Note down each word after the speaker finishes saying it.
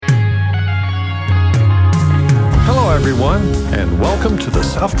everyone, and welcome to the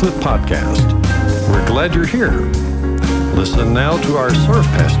Southcliff podcast. We're glad you're here. Listen now to our serve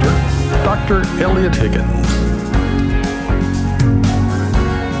pastor, Dr. Elliot Higgins.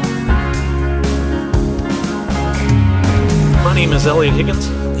 My name is Elliot Higgins,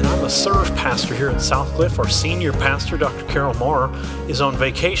 and I'm a serve pastor here at Southcliff. Our senior pastor, Dr. Carol Marr, is on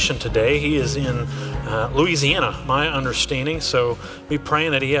vacation today. He is in Louisiana, my understanding, so be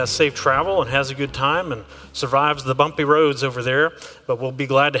praying that he has safe travel and has a good time and survives the bumpy roads over there. But we'll be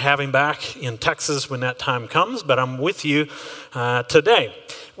glad to have him back in Texas when that time comes. But I'm with you today.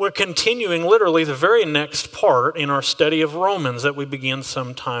 We're continuing literally the very next part in our study of Romans that we began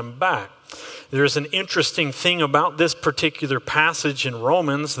some time back. There's an interesting thing about this particular passage in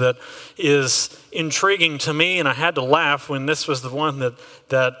Romans that is intriguing to me, and I had to laugh when this was the one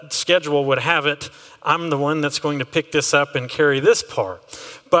that schedule would have it. I'm the one that's going to pick this up and carry this part.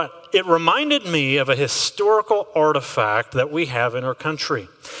 But it reminded me of a historical artifact that we have in our country.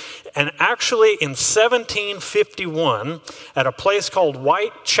 And actually in 1751, at a place called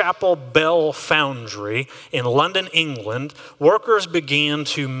Whitechapel Bell Foundry in London, England, workers began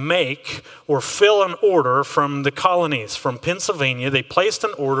to make or fill an order from the colonies, from Pennsylvania. They placed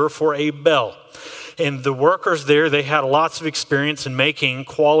an order for a bell. And the workers there, they had lots of experience in making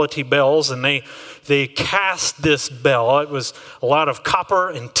quality bells, and they cast this bell. It was a lot of copper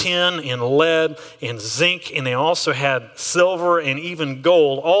and tin and lead and zinc, and they also had silver and even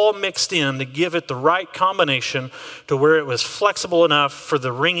gold all mixed in to give it the right combination to where it was flexible enough for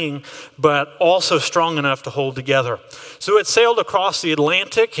the ringing, but also strong enough to hold together. So it sailed across the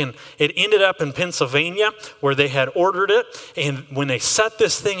Atlantic, and it ended up in Pennsylvania where they had ordered it. And when they set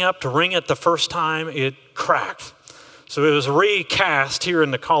this thing up to ring it the first time, it cracked. So it was recast here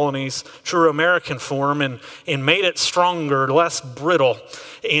in the colonies, true American form, and made it stronger, less brittle.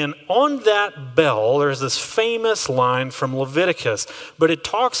 And on that bell, there's this famous line from Leviticus, but it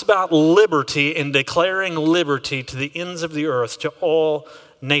talks about liberty and declaring liberty to the ends of the earth, to all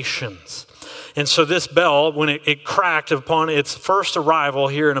nations. And so this bell, when it cracked upon its first arrival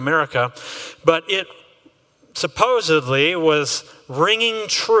here in America, but it supposedly was ringing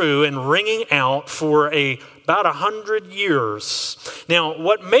true and ringing out for about 100 years. Now,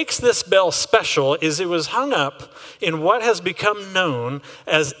 what makes this bell special is it was hung up in what has become known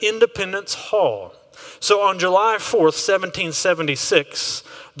as Independence Hall. So on July 4th, 1776,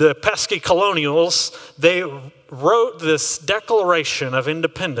 the pesky colonials, they wrote this Declaration of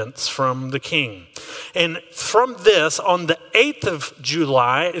Independence from the king. And from this, on the 8th of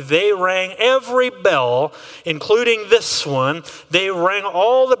July, they rang every bell, including this one. They rang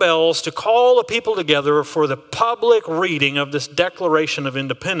all the bells to call the people together for the public reading of this Declaration of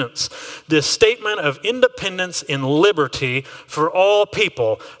Independence, this statement of independence and liberty for all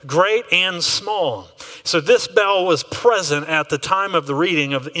people, great and small. So this bell was present at the time of the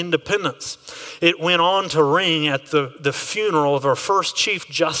reading of Independence. It went on to ring at the funeral of our first Chief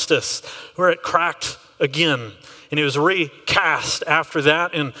Justice, where it cracked again. And it was recast after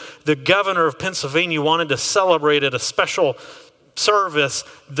that. And the governor of Pennsylvania wanted to celebrate at a special service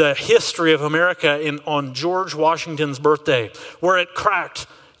the history of America on George Washington's birthday, where it cracked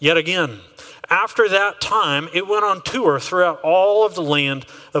yet again. After that time, it went on tour throughout all of the land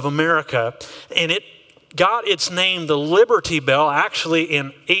of America, and it got its name, the Liberty Bell, actually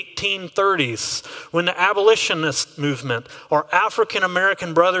in 1830s, when the abolitionist movement, our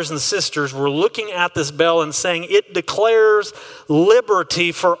African-American brothers and sisters, were looking at this bell and saying it declares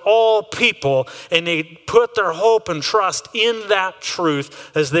liberty for all people, and they put their hope and trust in that truth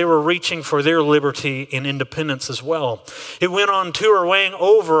as they were reaching for their liberty and independence as well. It went on tour weighing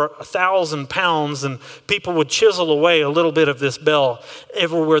over 1,000 pounds, and people would chisel away a little bit of this bell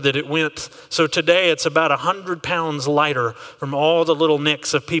everywhere that it went. So today it's about 100 pounds lighter from all the little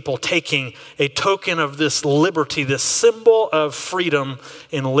nicks of people taking a token of this liberty, this symbol of freedom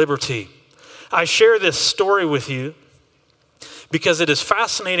and liberty. I share this story with you because it is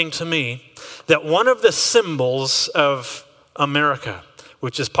fascinating to me that one of the symbols of America,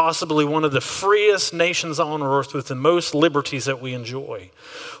 which is possibly one of the freest nations on earth with the most liberties that we enjoy,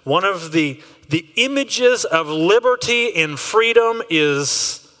 one of the images of liberty and freedom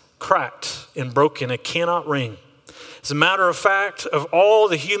is cracked and broken. It cannot ring. As a matter of fact, of all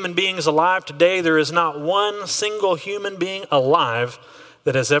the human beings alive today, there is not one single human being alive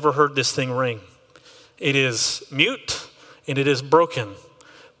that has ever heard this thing ring. It is mute and it is broken,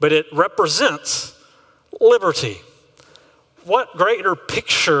 but it represents liberty. what greater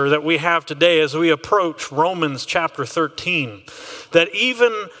picture that we have today as we approach Romans chapter 13, that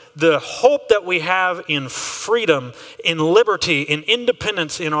even the hope that we have in freedom, in liberty, in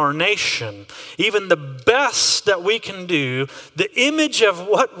independence in our nation, even the best that we can do, the image of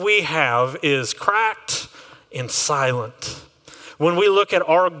what we have is cracked and silent. When we look at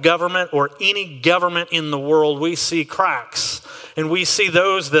our government or any government in the world, we see cracks. And we see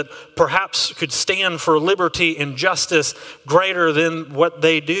those that perhaps could stand for liberty and justice greater than what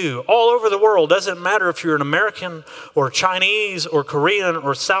they do. All over the world, doesn't matter if you're an American or Chinese or Korean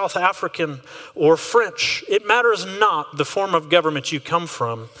or South African or French. It matters not the form of government you come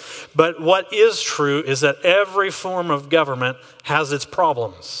from. But what is true is that every form of government has its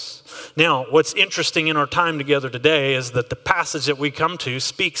problems. Now, what's interesting in our time together today is that the passage that we come to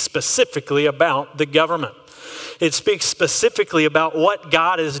speaks specifically about the government. It speaks specifically about what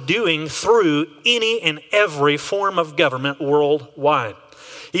God is doing through any and every form of government worldwide.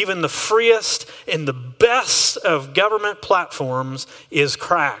 Even the freest and the best of government platforms is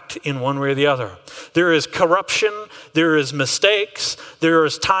cracked in one way or the other. There is corruption, there is mistakes, there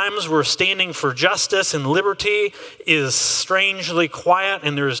is times where standing for justice and liberty is strangely quiet,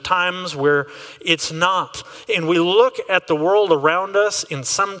 and there's times where it's not. And we look at the world around us, and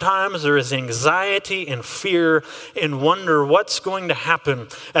sometimes there is anxiety and fear and wonder what's going to happen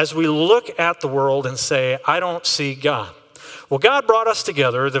as we look at the world and say, I don't see God. Well, God brought us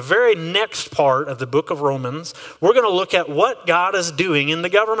together. The very next part of the book of Romans, we're going to look at what God is doing in the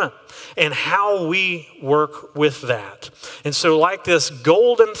government and how we work with that. And so like this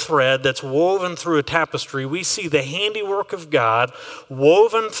golden thread that's woven through a tapestry, we see the handiwork of God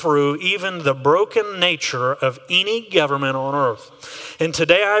woven through even the broken nature of any government on earth. And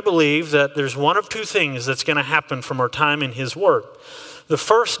today I believe that there's one of two things that's going to happen from our time in His Word. The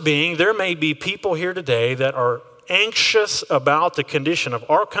first being, there may be people here today that are anxious about the condition of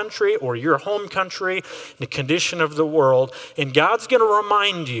our country or your home country, the condition of the world. And God's going to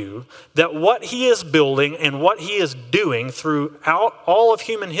remind you that what He is building and what He is doing throughout all of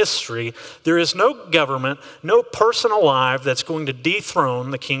human history, there is no government, no person alive that's going to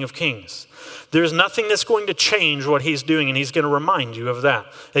dethrone the King of Kings. There's nothing that's going to change what He's doing, and He's going to remind you of that.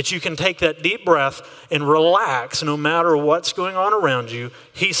 That you can take that deep breath and relax no matter what's going on around you.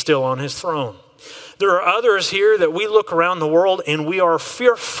 He's still on His throne. There are others here that we look around the world and we are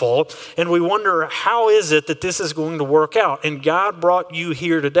fearful and we wonder, how is it that this is going to work out? And God brought you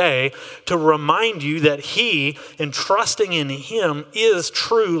here today to remind you that He and trusting in Him is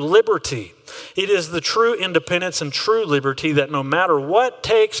true liberty. It is the true independence and true liberty that no matter what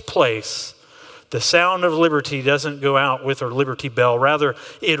takes place, the sound of liberty doesn't go out with our liberty bell. Rather,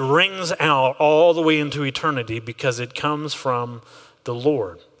 it rings out all the way into eternity because it comes from the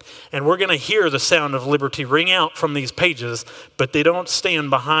Lord. And we're going to hear the sound of liberty ring out from these pages, but they don't stand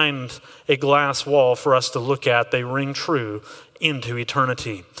behind a glass wall for us to look at. They ring true into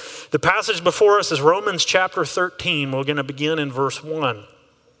eternity. The passage before us is Romans chapter 13. We're going to begin in verse 1.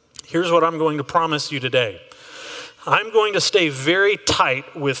 Here's what I'm going to promise you today. I'm going to stay very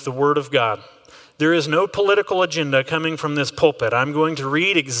tight with the Word of God. There is no political agenda coming from this pulpit. I'm going to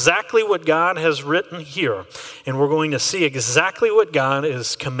read exactly what God has written here, and we're going to see exactly what God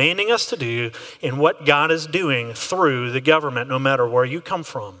is commanding us to do and what God is doing through the government, no matter where you come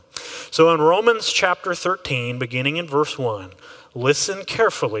from. So in Romans chapter 13, beginning in verse 1, listen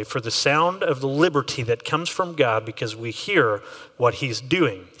carefully for the sound of the liberty that comes from God because we hear what He's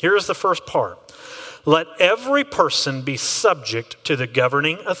doing. Here's the first part. Let every person be subject to the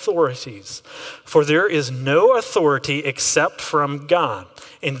governing authorities, for there is no authority except from God,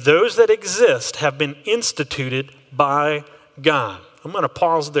 and those that exist have been instituted by God. I'm going to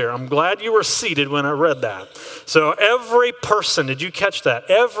pause there. I'm glad you were seated when I read that. So every person, did you catch that?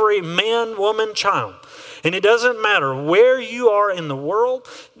 Every man, woman, child. And it doesn't matter where you are in the world.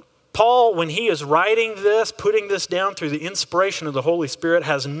 Paul, when he is writing this, putting this down through the inspiration of the Holy Spirit,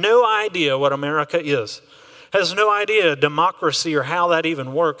 has no idea what America is, has no idea democracy or how that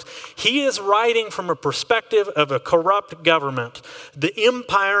even works. He is writing from a perspective of a corrupt government, the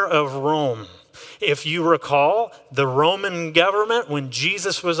empire of Rome. If you recall, the Roman government, when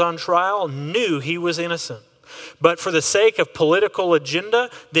Jesus was on trial, knew he was innocent. But for the sake of political agenda,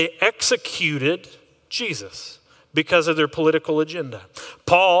 they executed Jesus because of their political agenda.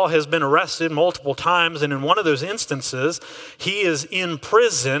 Paul has been arrested multiple times, and in one of those instances, he is in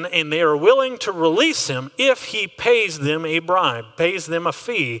prison, and they are willing to release him if he pays them a bribe, pays them a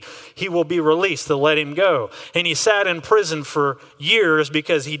fee. He will be released to let him go. And he sat in prison for years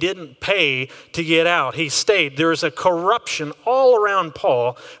because he didn't pay to get out. He stayed. There's a corruption all around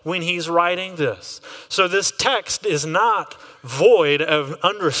Paul when he's writing this. So this text is not void of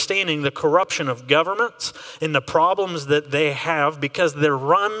understanding the corruption of governments and the problems that they have because they're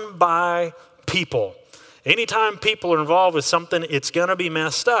run by people. Anytime people are involved with something, it's going to be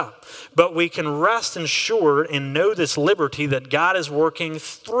messed up. But we can rest assured and know this liberty that God is working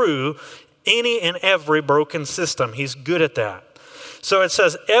through any and every broken system. He's good at that. So it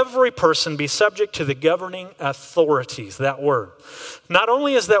says, every person be subject to the governing authorities, that word. Not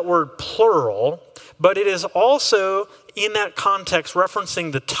only is that word plural, but it is also in that context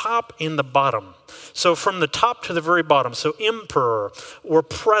referencing the top and the bottom. So from the top to the very bottom. So emperor or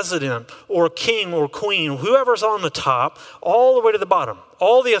president or king or queen, whoever's on the top, all the way to the bottom.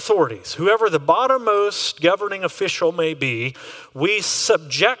 All the authorities, whoever the bottommost governing official may be, we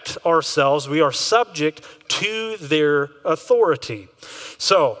subject ourselves, we are subject to their authority.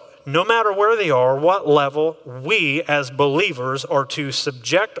 So no matter where they are, what level, we as believers are to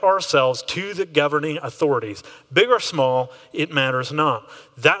subject ourselves to the governing authorities. Big or small, it matters not.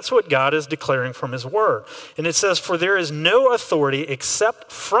 That's what God is declaring from his word. And it says, for there is no authority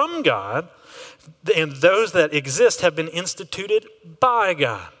except from God, and those that exist have been instituted by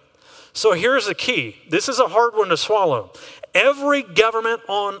God. So here's the key. This is a hard one to swallow. Every government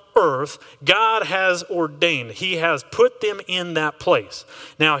on earth, God has ordained. He has put them in that place.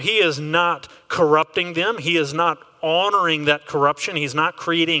 Now, he is not corrupting them. He is not honoring that corruption. He's not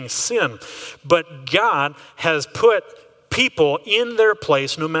creating sin. But God has put people in their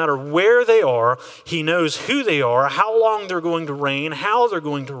place no matter where they are. He knows who they are, how long they're going to reign, how they're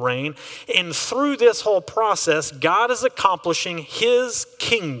going to reign. And through this whole process, God is accomplishing his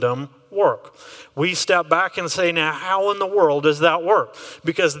kingdom work. We step back and say, now, how in the world does that work?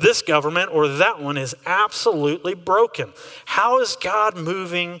 Because this government or that one is absolutely broken. How is God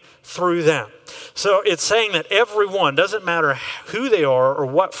moving through that? So it's saying that everyone, doesn't matter who they are or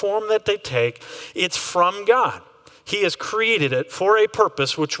what form that they take, it's from God. He has created it for a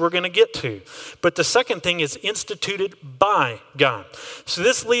purpose, which we're going to get to. But the second thing is instituted by God. So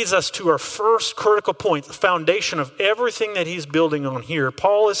this leads us to our first critical point, the foundation of everything that he's building on here.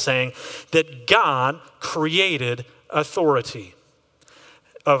 Paul is saying that God created authority.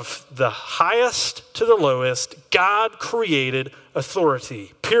 Of the highest to the lowest, God created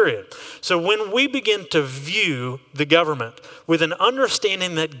authority, period. So when we begin to view the government with an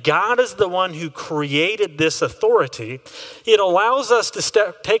understanding that God is the one who created this authority, it allows us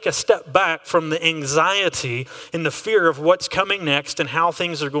to take a step back from the anxiety and the fear of what's coming next and how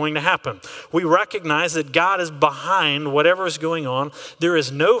things are going to happen. We recognize that God is behind whatever is going on. There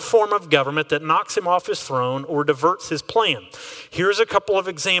is no form of government that knocks him off his throne or diverts his plan. Here's a couple of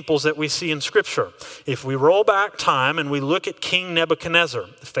examples that we see in Scripture. If we roll back time and we look at King Nebuchadnezzar,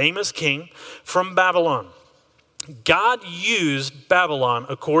 the famous king from Babylon, God used Babylon,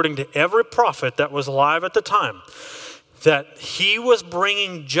 according to every prophet that was alive at the time, that he was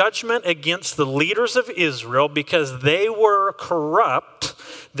bringing judgment against the leaders of Israel because they were corrupt,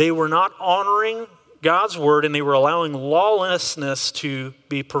 they were not honoring God's word, and they were allowing lawlessness to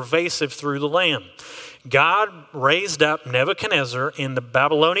be pervasive through the land. God raised up Nebuchadnezzar in the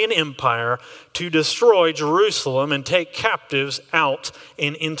Babylonian Empire to destroy Jerusalem and take captives out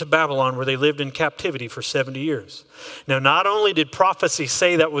and into Babylon, where they lived in captivity for 70 years. Now, not only did prophecy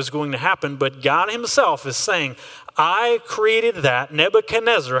say that was going to happen, but God himself is saying, I created that.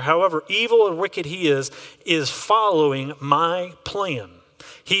 Nebuchadnezzar, however evil and wicked he is following my plan.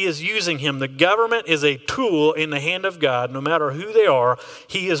 He is using him. The government is a tool in the hand of God. No matter who they are,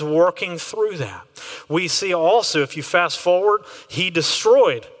 he is working through that. We see also, if you fast forward, he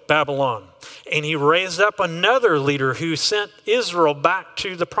destroyed Babylon. And he raised up another leader who sent Israel back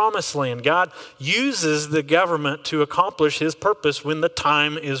to the promised land. God uses the government to accomplish his purpose when the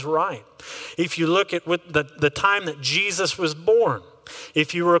time is right. If you look at the time that Jesus was born,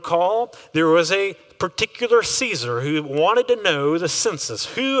 if you recall, there was a particular Caesar who wanted to know the census,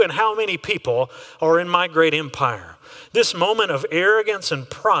 who and how many people are in my great empire. This moment of arrogance and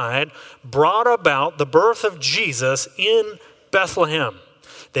pride brought about the birth of Jesus in Bethlehem.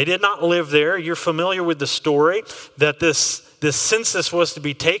 They did not live there. You're familiar with the story that this census was to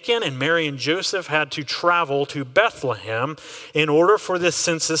be taken, and Mary and Joseph had to travel to Bethlehem in order for this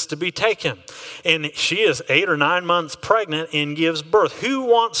census to be taken. And she is 8 or 9 months pregnant and gives birth. Who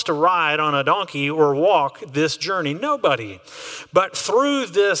wants to ride on a donkey or walk this journey? Nobody. But through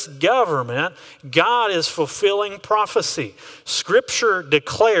this government, God is fulfilling prophecy. Scripture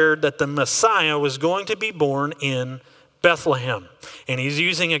declared that the Messiah was going to be born in Bethlehem. And he's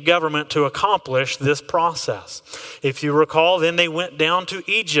using a government to accomplish this process. If you recall, then they went down to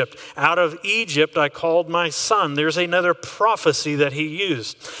Egypt. Out of Egypt, I called my son. There's another prophecy that he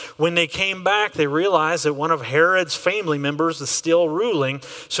used. When they came back, they realized that one of Herod's family members is still ruling.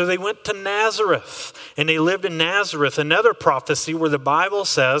 So they went to Nazareth, and they lived in Nazareth. Another prophecy where the Bible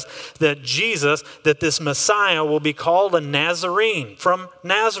says that this Messiah will be called a Nazarene from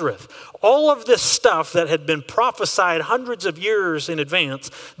Nazareth. All of this stuff that had been prophesied hundreds of years in advance,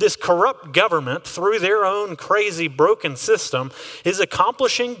 this corrupt government, through their own crazy, broken system, is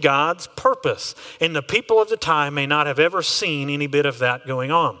accomplishing God's purpose. And the people of the time may not have ever seen any bit of that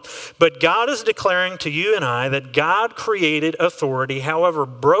going on. But God is declaring to you and I that God created authority, however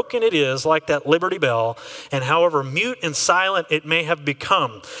broken it is, like that Liberty Bell, and however mute and silent it may have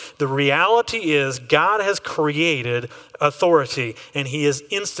become. The reality is God has created authority, and he has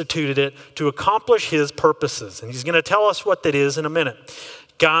instituted it to accomplish his purposes. And he's going to tell us what that is in a minute.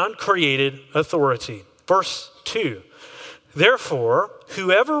 God created authority. Verse 2, therefore,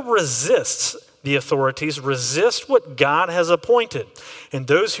 whoever resists the authorities resist what God has appointed, and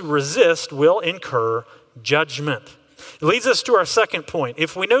those who resist will incur judgment. It leads us to our second point.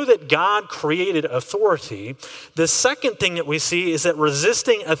 If we know that God created authority, the second thing that we see is that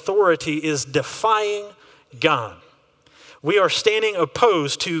resisting authority is defying God. We are standing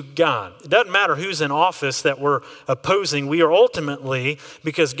opposed to God. It doesn't matter who's in office that we're opposing. We are ultimately,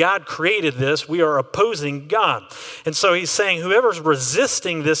 because God created this, we are opposing God. And so he's saying whoever's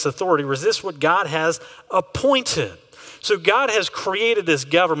resisting this authority, resist what God has appointed. So God has created this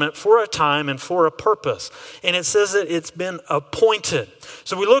government for a time and for a purpose. And it says that it's been appointed.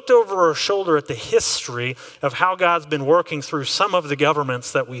 So we looked over our shoulder at the history of how God's been working through some of the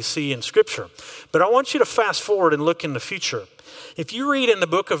governments that we see in Scripture. But I want you to fast forward and look in the future. If you read in the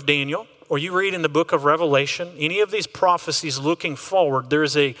book of Daniel, or you read in the book of Revelation, any of these prophecies looking forward,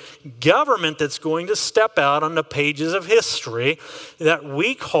 there's a government that's going to step out on the pages of history that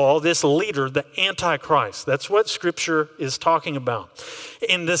we call this leader the Antichrist. That's what Scripture is talking about.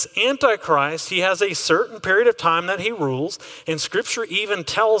 In this Antichrist, he has a certain period of time that he rules, and Scripture even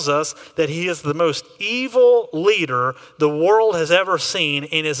tells us that he is the most evil leader the world has ever seen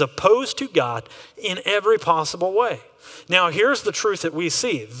and is opposed to God in every possible way. Now, here's the truth that we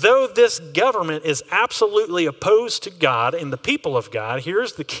see. Though this government is absolutely opposed to God and the people of God,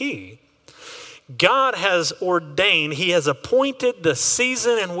 here's the key. God has ordained, he has appointed the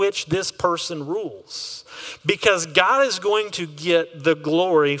season in which this person rules, because God is going to get the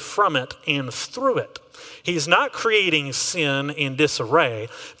glory from it and through it. He's not creating sin in disarray,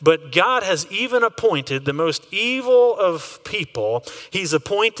 but God has even appointed the most evil of people. He's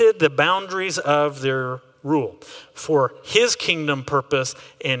appointed the boundaries of their rule for his kingdom purpose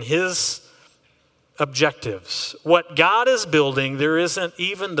and his objectives. What God is building, there isn't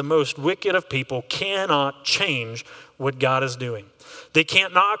even the most wicked of people cannot change what God is doing. They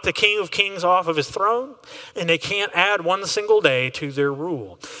can't knock the King of Kings off of his throne, and they can't add one single day to their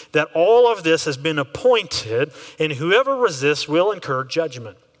rule. That all of this has been appointed, and whoever resists will incur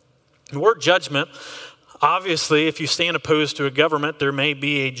judgment. The word judgment, obviously, if you stand opposed to a government, there may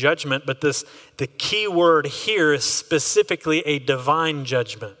be a judgment, but the key word here is specifically a divine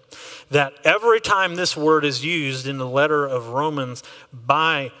judgment. That every time this word is used in the letter of Romans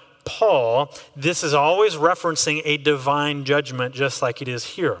by Paul, this is always referencing a divine judgment, just like it is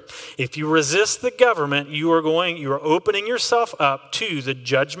here. If you resist the government, you are opening yourself up to the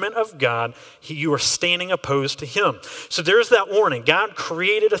judgment of God. You are standing opposed to him. So there's that warning. God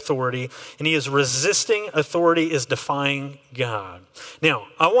created authority, and he is resisting authority, is defying God. Now,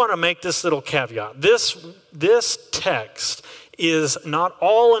 I want to make this little caveat. This text is not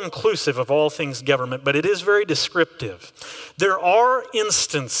all-inclusive of all things government, but it is very descriptive. There are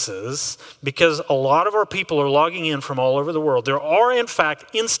instances, because a lot of our people are logging in from all over the world, there are in fact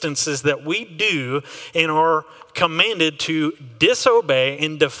instances that we do and are commanded to disobey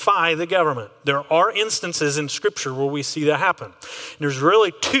and defy the government. There are instances in Scripture where we see that happen. There's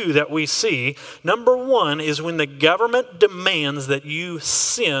really two that we see. Number one is when the government demands that you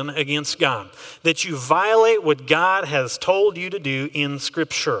sin against God, that you violate what God has told you to do in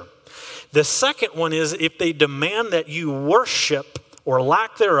Scripture. The second one is if they demand that you worship or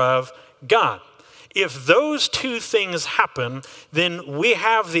lack thereof, God. If those two things happen, then we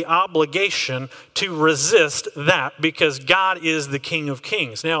have the obligation to resist that because God is the King of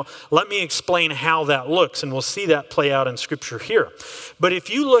Kings. Now, let me explain how that looks, and we'll see that play out in Scripture here. But if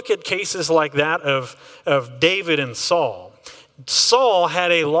you look at cases like that of David and Saul, Saul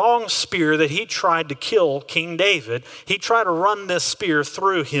had a long spear that he tried to kill King David. He tried to run this spear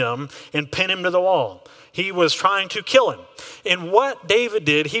through him and pin him to the wall. He was trying to kill him. And what David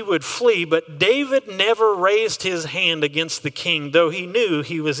did, he would flee, but David never raised his hand against the king, though he knew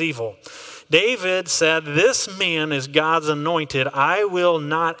he was evil. David said, "This man is God's anointed. I will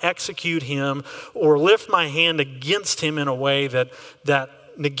not execute him or lift my hand against him in a way that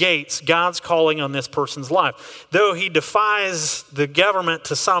negates God's calling on this person's life." Though he defies the government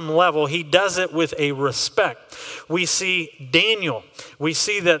to some level, he does it with a respect. We see Daniel. We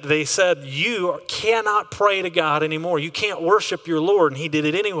see that they said, "You cannot pray to God anymore. You can't worship your Lord," and he did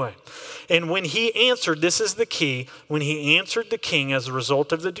it anyway. And when he answered, this is the key, when he answered the king as a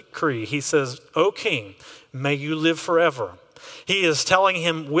result of the decree, he says, "O king, may you live forever." He is telling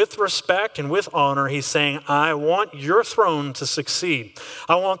him with respect and with honor, he's saying, "I want your throne to succeed.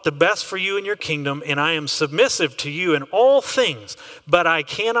 I want the best for you and your kingdom, and I am submissive to you in all things, but I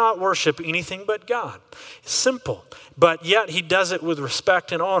cannot worship anything but God." Simple. But yet he does it with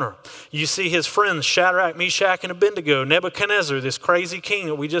respect and honor. You see his friends, Shadrach, Meshach, and Abednego, Nebuchadnezzar, this crazy king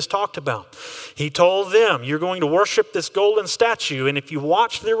that we just talked about. He told them, "You're going to worship this golden statue." And if you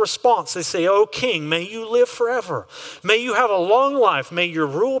watch their response, they say, "O king, may you live forever. May you have a long life. May your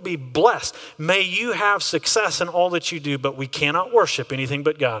rule be blessed. May you have success in all that you do, but we cannot worship anything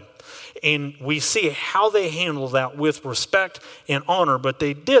but God." And we see how they handle that with respect and honor, but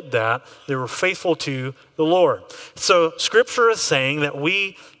they did that. They were faithful to the Lord. So Scripture is saying that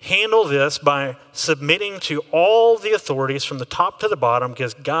we handle this by submitting to all the authorities from the top to the bottom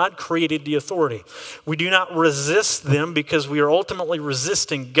because God created the authority. We do not resist them because we are ultimately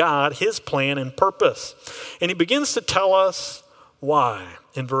resisting God, his plan and purpose. And he begins to tell us why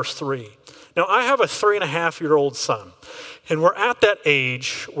in verse 3. Now, I have a 3.5-year-old son. And we're at that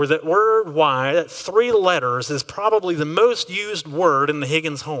age where that word why, that 3 letters, is probably the most used word in the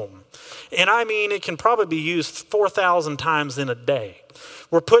Higgins home. And I mean, it can probably be used 4,000 times in a day.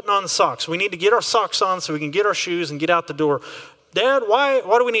 We're putting on socks. We need to get our socks on so we can get our shoes and get out the door. "Dad, why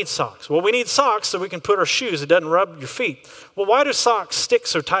do we need socks?" "Well, we need socks so we can put our shoes. It doesn't rub your feet." "Well, why do socks stick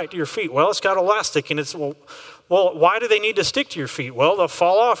so tight to your feet?" "Well, it's got elastic and it's, well, why do they need to stick to your feet?" "Well, they'll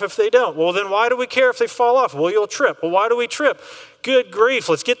fall off if they don't." "Well, then why do we care if they fall off?" "Well, you'll trip." "Well, why do we trip?" Good grief,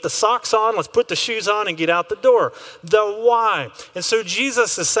 let's get the socks on, let's put the shoes on and get out the door. The why. And so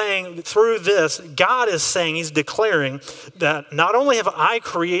Jesus is saying through this, God is saying, he's declaring that not only have I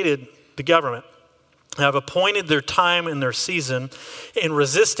created the government, I've appointed their time and their season, in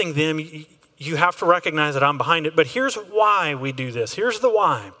resisting them, you have to recognize that I'm behind it. But here's why we do this. Here's the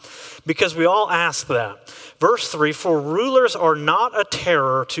why. Because we all ask that. Verse 3, "For rulers are not a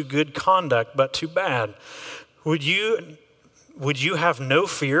terror to good conduct, but to bad." Would you have no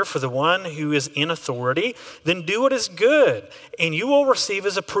fear for the one who is in authority? Then do what is good, and you will receive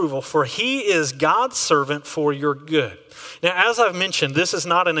his approval, for he is God's servant for your good. Now, as I've mentioned, this is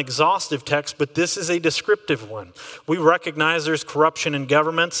not an exhaustive text, but this is a descriptive one. We recognize there's corruption in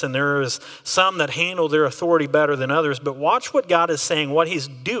governments, and there is some that handle their authority better than others. But watch what God is saying, what he's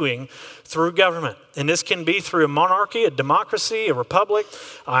doing through government. And this can be through a monarchy, a democracy, a republic.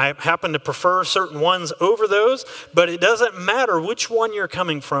 I happen to prefer certain ones over those, but it doesn't matter which one you're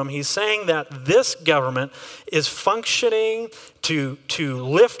coming from. He's saying that this government is functioning to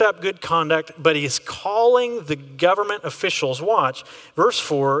lift up good conduct, but he's calling the government officials, watch, verse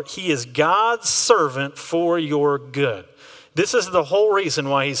 4, he is God's servant for your good. This is the whole reason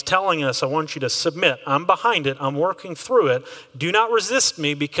why he's telling us, I want you to submit. I'm behind it. I'm working through it. Do not resist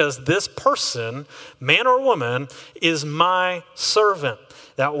me because this person, man or woman, is my servant.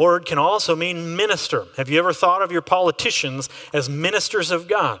 That word can also mean minister. Have you ever thought of your politicians as ministers of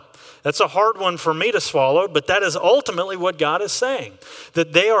God? That's a hard one for me to swallow, but that is ultimately what God is saying.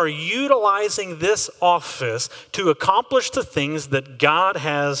 That they are utilizing this office to accomplish the things that God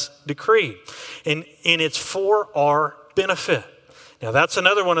has decreed. And it's for our benefit. Now that's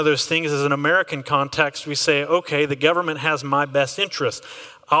another one of those things. As an American context, we say, okay, the government has my best interest.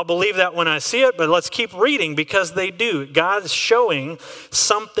 I'll believe that when I see it, but let's keep reading because they do. God is showing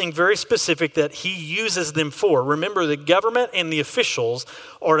something very specific that he uses them for. Remember, the government and the officials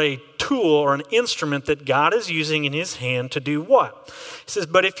are a tool or an instrument that God is using in his hand to do what? He says,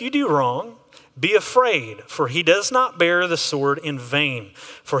 but if you do wrong, Be afraid, for he does not bear the sword in vain.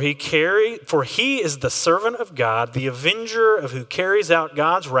 For he is the servant of God, the avenger of who carries out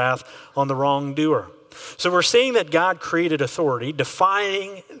God's wrath on the wrongdoer. So we're seeing that God created authority.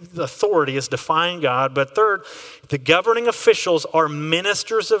 Defining the authority is defying God. But third, the governing officials are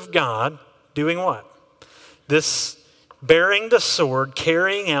ministers of God, doing what? This bearing the sword,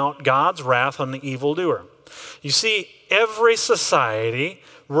 carrying out God's wrath on the evildoer. You see, every society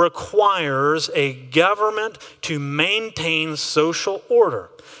requires a government to maintain social order.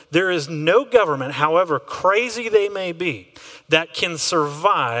 There is no government, however crazy they may be, that can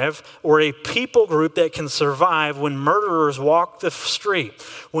survive, or a people group that can survive when murderers walk the street,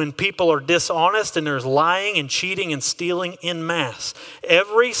 when people are dishonest and there's lying and cheating and stealing en masse.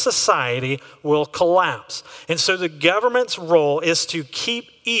 Every society will collapse. And so the government's role is to keep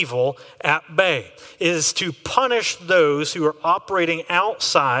evil at bay, is to punish those who are operating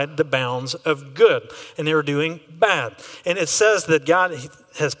outside the bounds of good and they're doing bad. And it says that God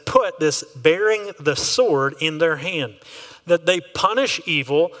has put this bearing the sword in their hand, that they punish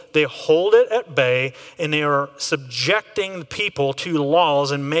evil, they hold it at bay, and they are subjecting people to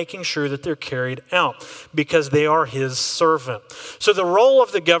laws and making sure that they're carried out because they are his servant. So the role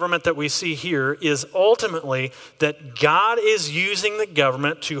of the government that we see here is ultimately that God is using the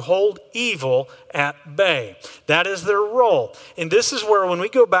government to hold evil at bay. That is their role. And this is where when we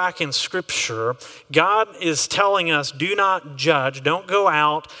go back in Scripture, God is telling us, do not judge, don't go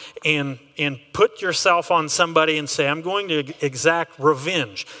out and put yourself on somebody and say, I'm going to exact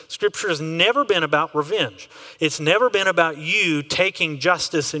revenge. Scripture has never been about revenge. It's never been about you taking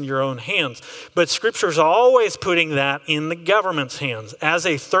justice in your own hands. But Scripture is always putting that in the government's hands as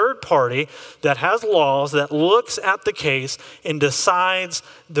a third party that has laws, that looks at the case and decides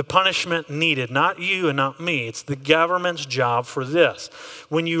the punishment needed. Not you and not me. It's the government's job for this.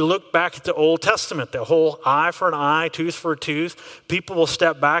 When you look back at the Old Testament, the whole eye for an eye, tooth for a tooth, people will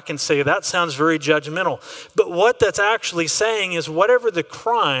step back and say, that sounds very judgmental. But what that's actually saying is whatever the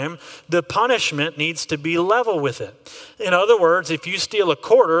crime, the punishment needs to be level with it. In other words, if you steal a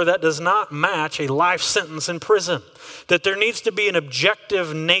quarter, that does not match a life sentence in prison. That there needs to be an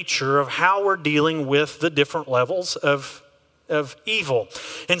objective nature of how we're dealing with the different levels of evil.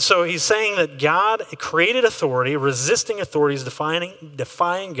 And so he's saying that God created authority, resisting authorities,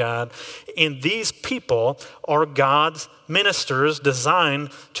 defying God, and these people are God's ministers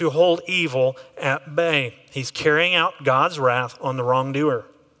designed to hold evil at bay. He's carrying out God's wrath on the wrongdoer.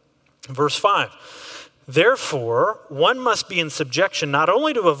 Verse 5, therefore, one must be in subjection not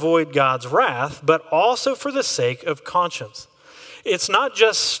only to avoid God's wrath, but also for the sake of conscience. It's not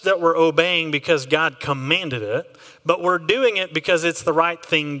just that we're obeying because God commanded it, but we're doing it because it's the right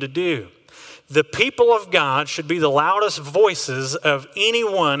thing to do. The people of God should be the loudest voices of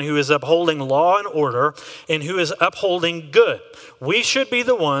anyone who is upholding law and order and who is upholding good. We should be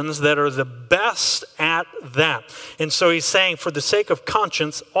the ones that are the best at that. And so he's saying for the sake of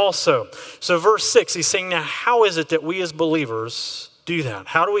conscience also. So verse 6, he's saying, now how is it that we as believers do that?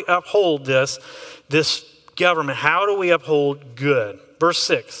 How do we uphold this government? How do we uphold good? Verse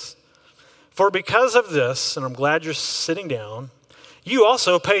 6, for because of this, and I'm glad you're sitting down, you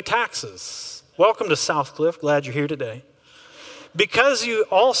also pay taxes. Welcome to Southcliff. Glad you're here today. Because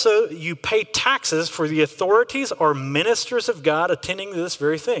you pay taxes, for the authorities are ministers of God attending to this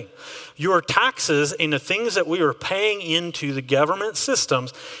very thing. Your taxes and the things that we are paying into the government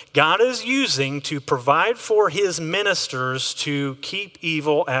systems, God is using to provide for his ministers to keep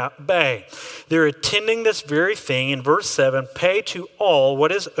evil at bay. They're attending this very thing. In verse 7, pay to all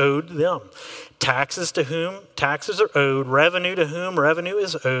what is owed them. Taxes to whom taxes are owed, revenue to whom revenue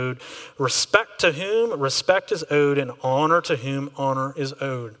is owed, respect to whom respect is owed, and honor to whom honor is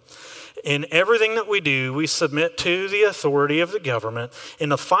owed. In everything that we do, we submit to the authority of the government. In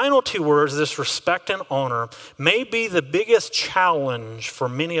the final two words, this respect and honor may be the biggest challenge for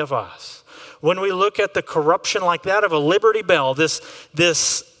many of us. When we look at the corruption like that of a Liberty Bell,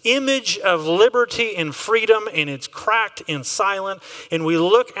 this image of liberty and freedom, and it's cracked and silent, and we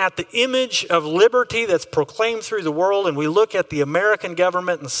look at the image of liberty that's proclaimed through the world, and we look at the American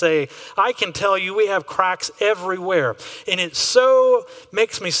government and say, I can tell you we have cracks everywhere. And it so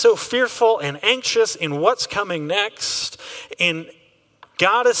makes me so fearful and anxious in what's coming next. And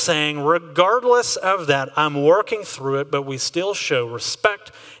God is saying, regardless of that, I'm working through it, but we still show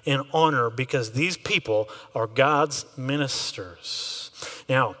respect and honor because these people are God's ministers.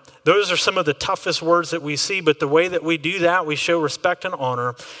 Now, those are some of the toughest words that we see, but the way that we do that, we show respect and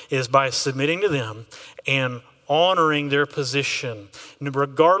honor, is by submitting to them and honoring their position. And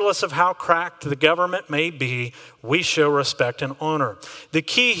regardless of how cracked the government may be, we show respect and honor. The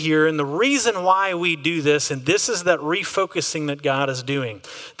key here, and the reason why we do this, and this is that refocusing that God is doing,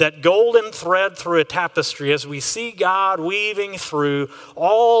 that golden thread through a tapestry as we see God weaving through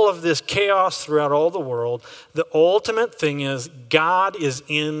all of this chaos throughout all the world, the ultimate thing is God is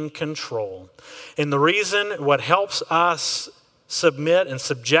in control. And the reason what helps us submit and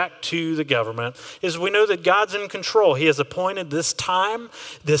subject to the government is we know that God's in control. He has appointed this time,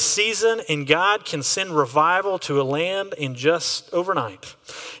 this season, and God can send revival to a land in just overnight.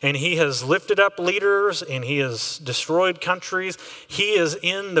 And he has lifted up leaders and he has destroyed countries. He is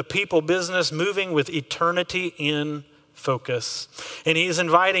in the people business, moving with eternity in focus. And he's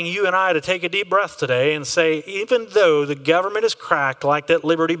inviting you and I to take a deep breath today and say, even though the government is cracked like that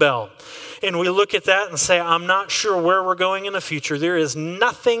Liberty Bell, and we look at that and say, I'm not sure where we're going in the future, there is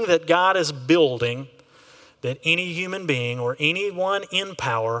nothing that God is building that any human being or anyone in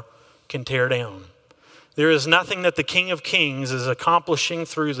power can tear down. There is nothing that the King of Kings is accomplishing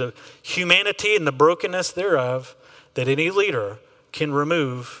through the humanity and the brokenness thereof that any leader can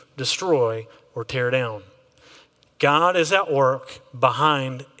remove, destroy, or tear down. God is at work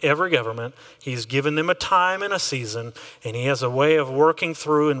behind every government. He's given them a time and a season, and he has a way of working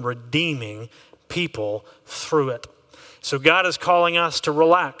through and redeeming people through it. So God is calling us to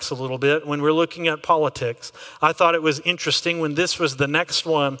relax a little bit when we're looking at politics. I thought it was interesting when this was the next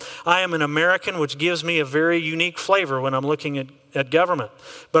one. I am an American, which gives me a very unique flavor when I'm looking at government.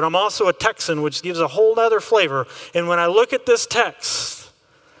 But I'm also a Texan, which gives a whole other flavor. And when I look at this text,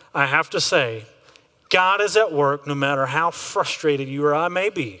 I have to say, God is at work no matter how frustrated you or I may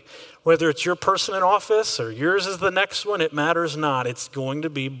be. Whether it's your person in office or yours is the next one, it matters not. It's going to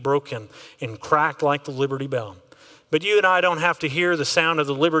be broken and cracked like the Liberty Bell. But you and I don't have to hear the sound of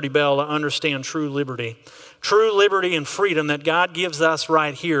the Liberty Bell to understand true liberty. True liberty and freedom that God gives us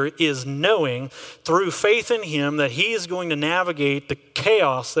right here is knowing through faith in him that he is going to navigate the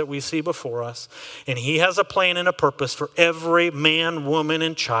chaos that we see before us. And he has a plan and a purpose for every man, woman,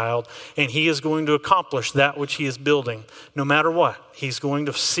 and child. And he is going to accomplish that which he is building, no matter what. He's going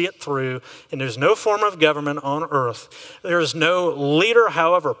to see it through. And there's no form of government on earth. There is no leader,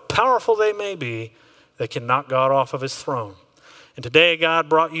 however powerful they may be, that can knock God off of his throne. And today God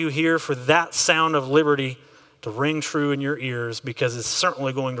brought you here for that sound of liberty to ring true in your ears, because it's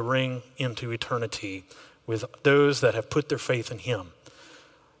certainly going to ring into eternity with those that have put their faith in him.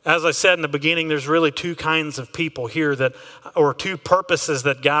 As I said in the beginning, there's really two kinds of people here or two purposes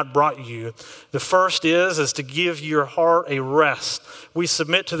that God brought you. The first is to give your heart a rest. We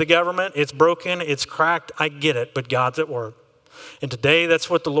submit to the government. It's broken. It's cracked. I get it, but God's at work. And today, that's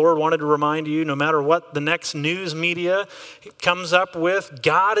what the Lord wanted to remind you. No matter what the next news media comes up with,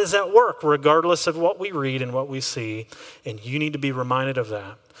 God is at work regardless of what we read and what we see. And you need to be reminded of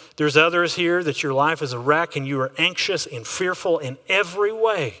that. There's others here that your life is a wreck and you are anxious and fearful in every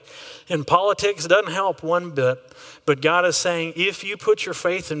way. And politics doesn't help one bit. But God is saying, if you put your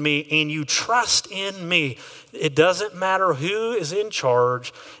faith in me and you trust in me, it doesn't matter who is in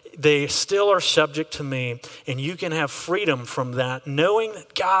charge. They still are subject to me, and you can have freedom from that, knowing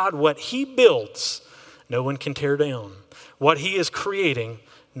that God, what he builds, no one can tear down. What he is creating,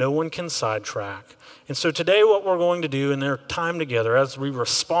 no one can sidetrack. And so today what we're going to do in our time together as we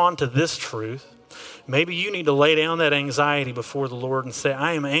respond to this truth, maybe you need to lay down that anxiety before the Lord and say,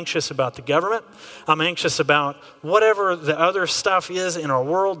 I am anxious about the government. I'm anxious about whatever the other stuff is in our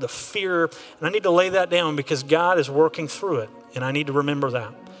world, the fear, and I need to lay that down because God is working through it, and I need to remember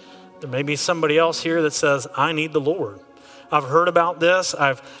that. There may be somebody else here that says, I need the Lord. I've heard about this.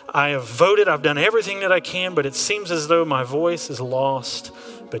 I have voted. I've done everything that I can, but it seems as though my voice is lost.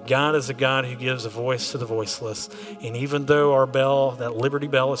 But God is a God who gives a voice to the voiceless. And even though our bell, that Liberty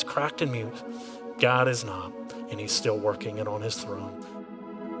Bell, is cracked and mute, God is not. And he's still working it on his throne.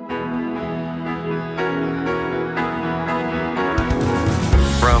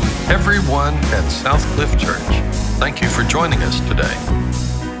 From everyone at Southcliff Church, thank you for joining us today.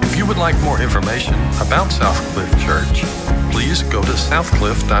 If you would like more information about Southcliff Church, please go to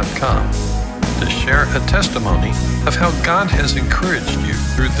southcliff.com. To share a testimony of how God has encouraged you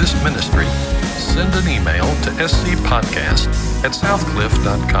through this ministry, send an email to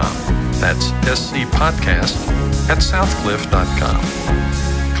scpodcast@southcliff.com. That's scpodcast@southcliff.com.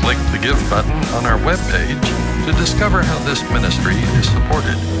 Click the Give button on our webpage to discover how this ministry is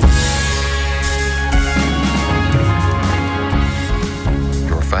supported.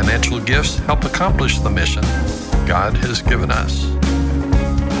 Financial gifts help accomplish the mission God has given us.